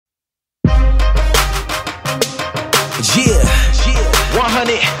Yeah,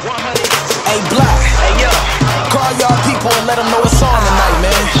 100. Hey, Block. Hey, yo. Call y'all people and let them know it's on tonight,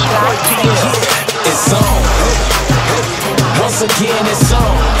 man. Yeah, it's on. Once again, it's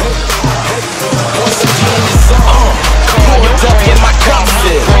on. Once again, it's on. Pulled up in my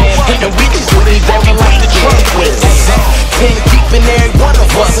cockpit, and we just with it rolling like the truck with. Been keeping every one of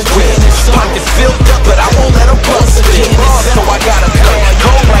us with. Pockets filled up, but I won't let them bust it. So I gotta go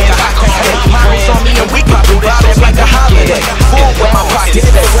like a hot coffee. On me and we can do bottles like a holiday. Full with my pockets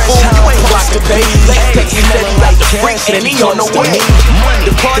stay full, you ain't blocked to pay. Let's take it steady like the French, and he on the way.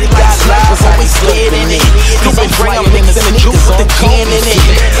 The party got live, always slid in it. Stupid bring up niggas in the juice with the can in it.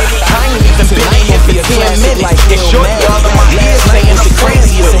 I ain't even been in here for 10 minutes. It's short, y'all in my head saying the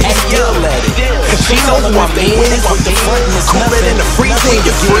craziest, and we still at it. Cause she know who I'm in, with the front and it's cooler than the freezer.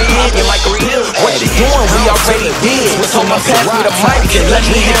 You're freezing like a pill. What you doing? We already did. So my pass me the mic and let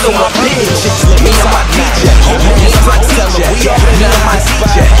me handle my bitch. Me and my DJ, me and my DJ, we all me and my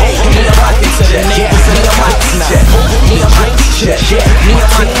DJ, me and my DJ, me and my DJ, me and my DJ, me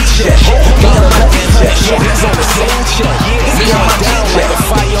and my DJ, me and my DJ, it's on the same check. Me and my DJ, like a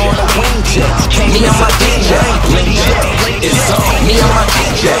fire on a wing jet. Me and my DJ, it's on. Me and my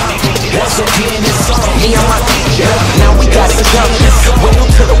DJ, once again it's on. Me and my DJ, now we got it jumping. Window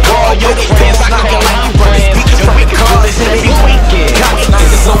to the wall, yo, the fans knocking like you run the speakers from the cars every weekend.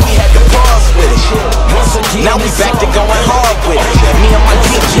 So we had to pause with it. Once again, now we back to going hard with it. Me and my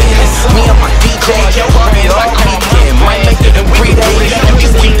DJ, me and my DJ, yo, party all weekend. Might make it in 3 days. You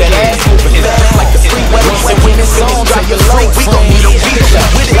just keep that ass moving fast like the freeway. So when it's on, tell your low, we gon' need a beat up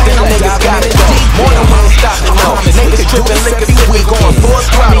with it. Then them niggas got it deep. More than one stop to know. Niggas tripping liquor, we going for a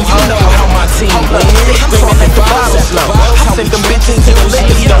throttle. You know how my team wins. Screaming at the bottles low. I send them bitches to the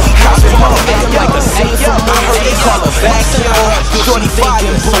liquor store. We copping more like a scene from I heard they call her backyard. Shorty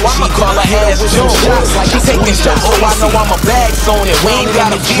thinking, so I'ma call her head with some shots. She taking shots, so I know I'm a bag on it. We ain't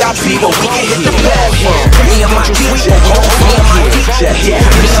got a VIP, but we can hit the platform. Me and my DJ, me and my DJ, me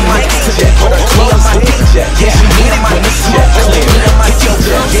and my DJ, me and my DJ, me and my DJ, me and my DJ, me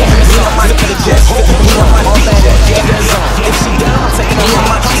and my DJ, me and my DJ. If she down, I'm taking me and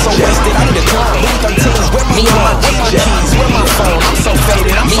my I'm so wasted, I need a club. Me 13s with me and my DJ, with my phone, I'm so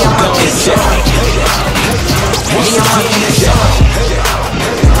faded, I'm so done. Me and my DJ.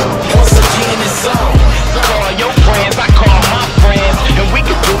 Once again it's on. Call your friends, I call my friends, and we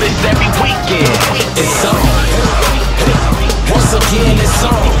can do this every weekend. It's on. Once again it's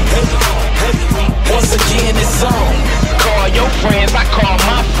on. Once again it's on. Call your friends, I call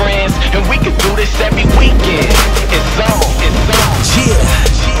my friends, and we can do this every weekend. It's on. It's on. Yeah.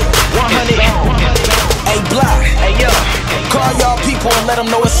 100. Hey, Block. Hey, yo. Call y'all people and let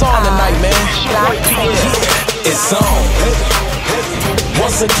them know it's on tonight, man. Yeah. It's on.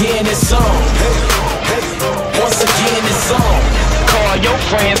 Once again it's on. Once again it's on. Call your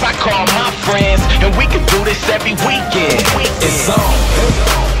friends, I call my friends, and we can do this every weekend. It's on.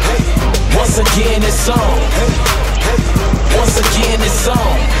 Once again it's on. Once again it's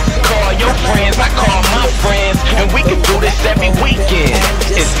on. Call your friends, I call my friends, and we can do this every weekend.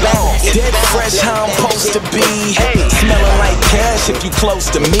 It's on. Dead fresh how I'm supposed to be. Smelling like cash if you close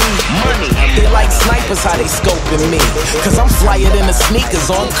to me. Money, they like snipers how they scoping me, cause I'm flyer than the sneakers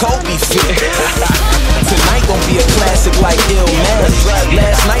on Kobe feet. Tonight gon' be a classic like Illmatic.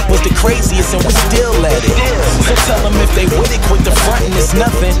 Last night was the craziest and we still at it. So tell them if they with it, quit the front and it's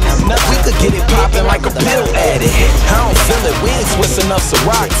nothing. We could get it poppin' like a pill addict. I don't feel it, we ain't Swiss enough to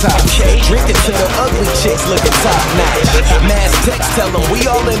rock top. Drinking to the ugly chicks looking top notch. Mass text tell them we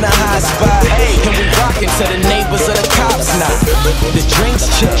all in the high spot, and we rockin' to the neighbors of the cops now. The drinks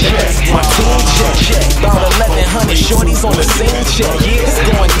check, my team check. About 1100 shorties on the same check. It's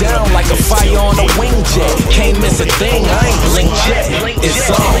going down like a fire on a wing jet. Can't miss a thing, I ain't blink jet.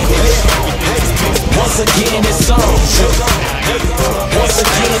 It's on. Once again it's on. Once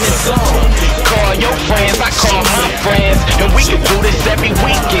again it's on. Call your friends, I call my friends, and we can do this every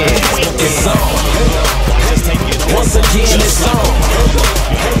weekend. It's on. Once again it's on.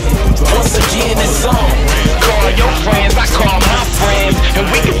 Once again it's on. Call your friends, I call my friends, and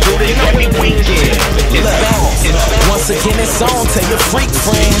we can do this every weekend. It's on. Once again it's on. Tell your freak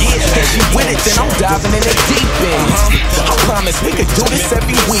friends. If you with it, then I'm diving in the deep end. I promise we could do this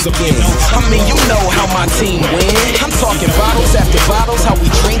every weekend. I mean, you know how my team win. I'm talking bottles after bottles, how we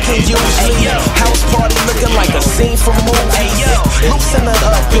drinking usually. House party looking like a scene from movies. Loosen her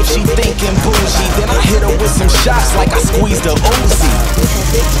up if she thinking bougie, then I hit her with some shots like I squeezed a Uzi.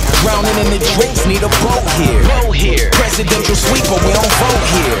 Drowning in the drinks, need a boat here. Presidential suite, but we don't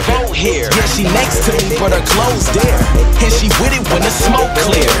vote here. Yeah, she next to me, but her clothes there, and she with it when the smoke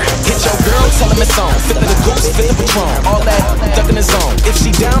clear. Hit your girl, tell him it's on. Flip of the goose, feeling Patron. All that, ducking the zone. If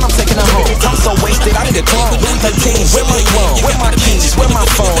she down, I'm taking her home. I'm so wasted, I need a clone. 13, where my clone? Where my keys? Where my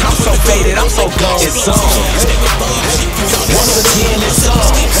phone? I'm so faded, I'm so gone. It's on. Once again, it's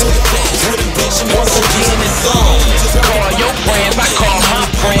on. Once again, it's on. Call your friends, I call my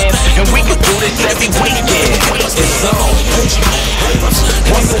friends, and we can do this every weekend. It's on.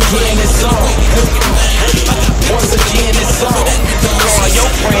 Once again, it's on. Once again, it's on. Call your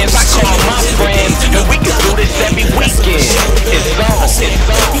friends, I call my friends, and we can do this every weekend. It's on. It's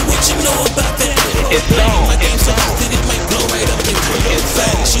on. It's on. It's on.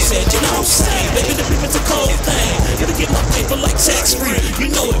 She said, you know what I'm saying, baby, the beef is a cold thing. Gotta get my paper like tax free.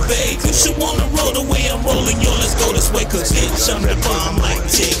 You know it, babe. You should wanna roll the way I'm rolling. Yo, let's go this way, cause bitch, I'm the bomb like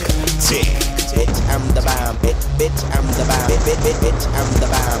tick, tick. Bitch, I'm the bomb. Bitch, I'm the bomb. Bitch, I'm the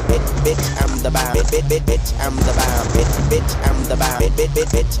bomb. Bitch, I'm the bomb. Bitch, I'm the bomb. Bitch, I'm the bomb.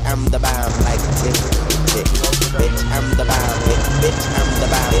 Bitch, I'm the bomb like tick, tick. Bitch, I'm the bomb. Bitch, I'm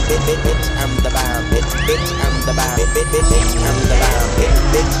the bomb. Bitch, I'm the bomb. Bitch, I'm the bomb. Bitch, I'm the bomb.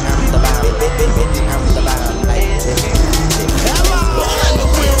 Bitch, I'm the bomb. Bitch, I'm the bomb like tick, tick. Behind the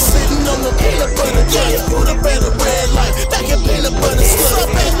wheel, sitting on the peanut butter giant, put up at a red light, back in peanut butter, slip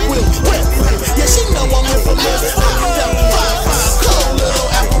up at wheel, wet. Yeah, she know I'm infamous. I'm down 5'5", cold little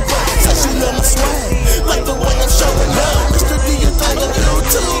apple pie. So she know my swag, like the way I'm showing up. Mr. D, you think I'm real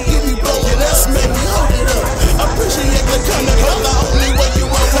too? Give me blow, yeah, that's made me hold it up. Appreciate the coming, but the only way you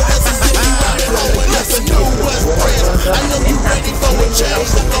want with us is if you ride it home with us and you was friends. I know you ready for a jam,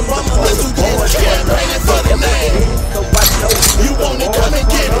 so I'm let's do this. Campaigning for the name. You want it, come and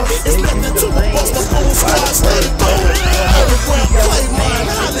get it. It's nothing to a boss, the whole squad steady throwing. Underground play mine,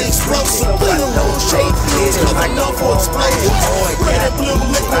 highly explosive. Play the road, show fuse, cause I'm known for explosions. Red and blue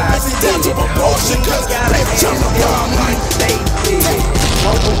liquid, mix it down to proportion, cause bitch, I'm the bomb like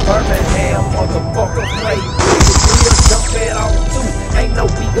Uncle Birmingham, motherfucker, play with. We'll jump it on too. Ain't no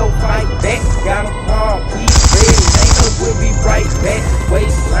we gon' fight back. Got a bomb, we ready. Ain't no we'll be right back.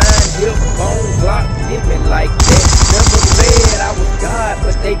 Waistline, hip, bone, block, living like that. Never said I was God,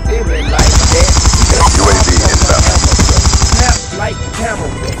 but they feel it like that. UAV inbound. Snap like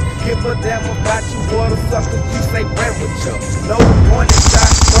cameraman. Give a damn about you, water sucker. You say temperature. No warning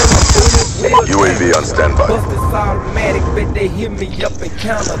shot, first bullet will. UAV on standby. Bust this automatic, bet they hit me up in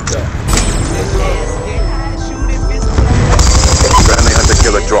Canada. Friendly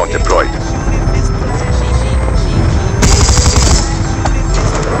hunter-killer drone deployed.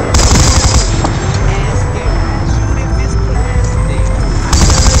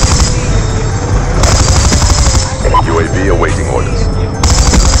 UAV awaiting orders.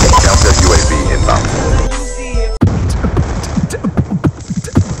 Counter UAV inbound.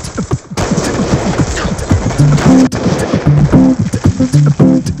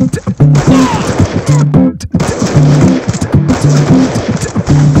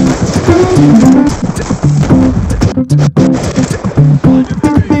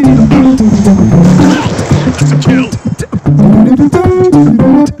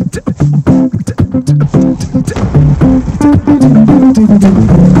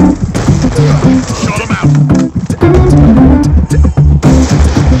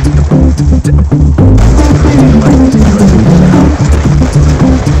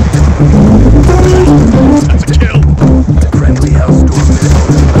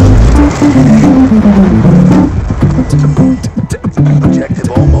 Objective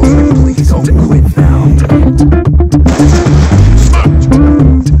almost complete. Don't quit now.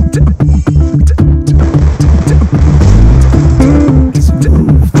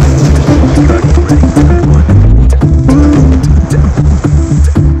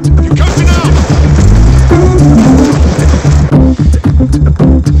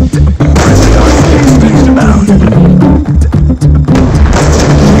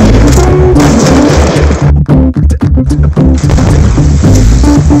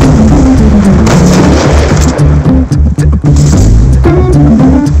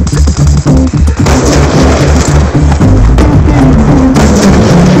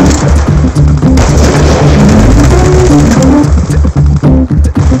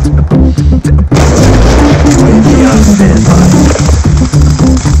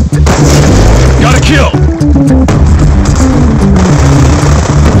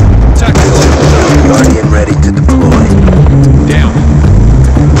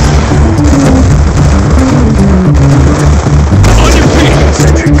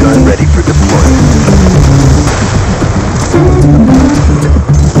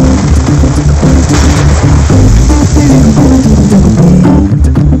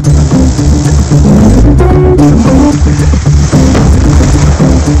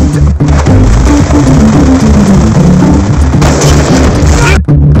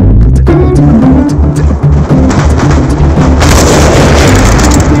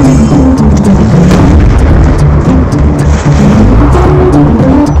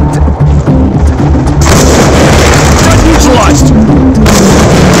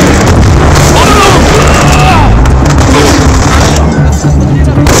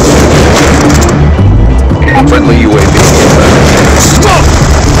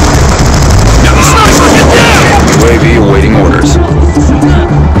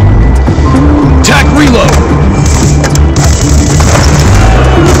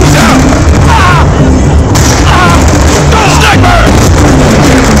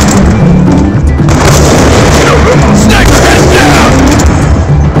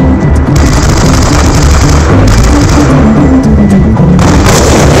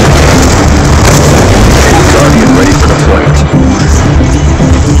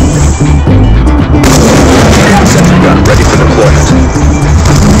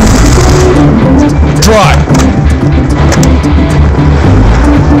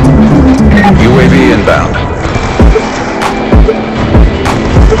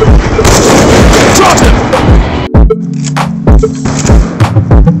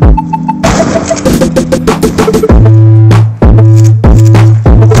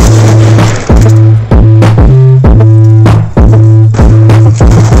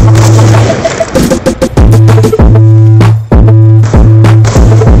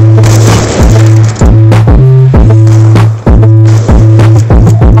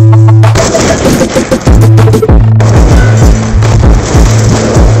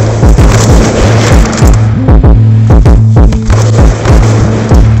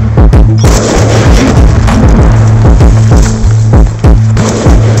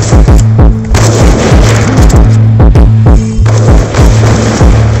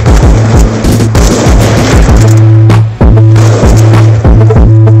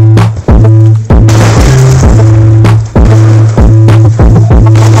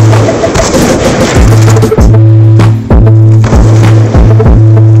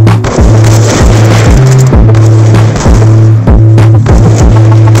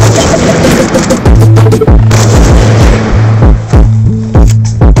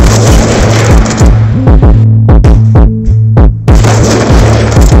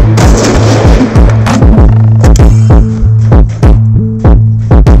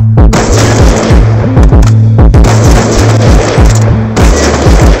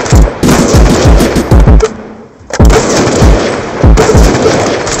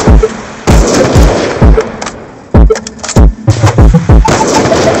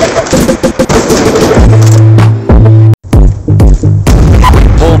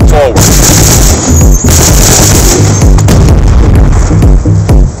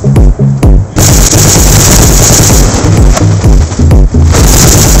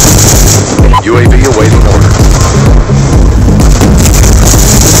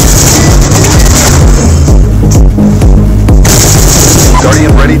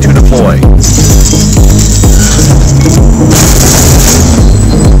 Guardian ready to deploy.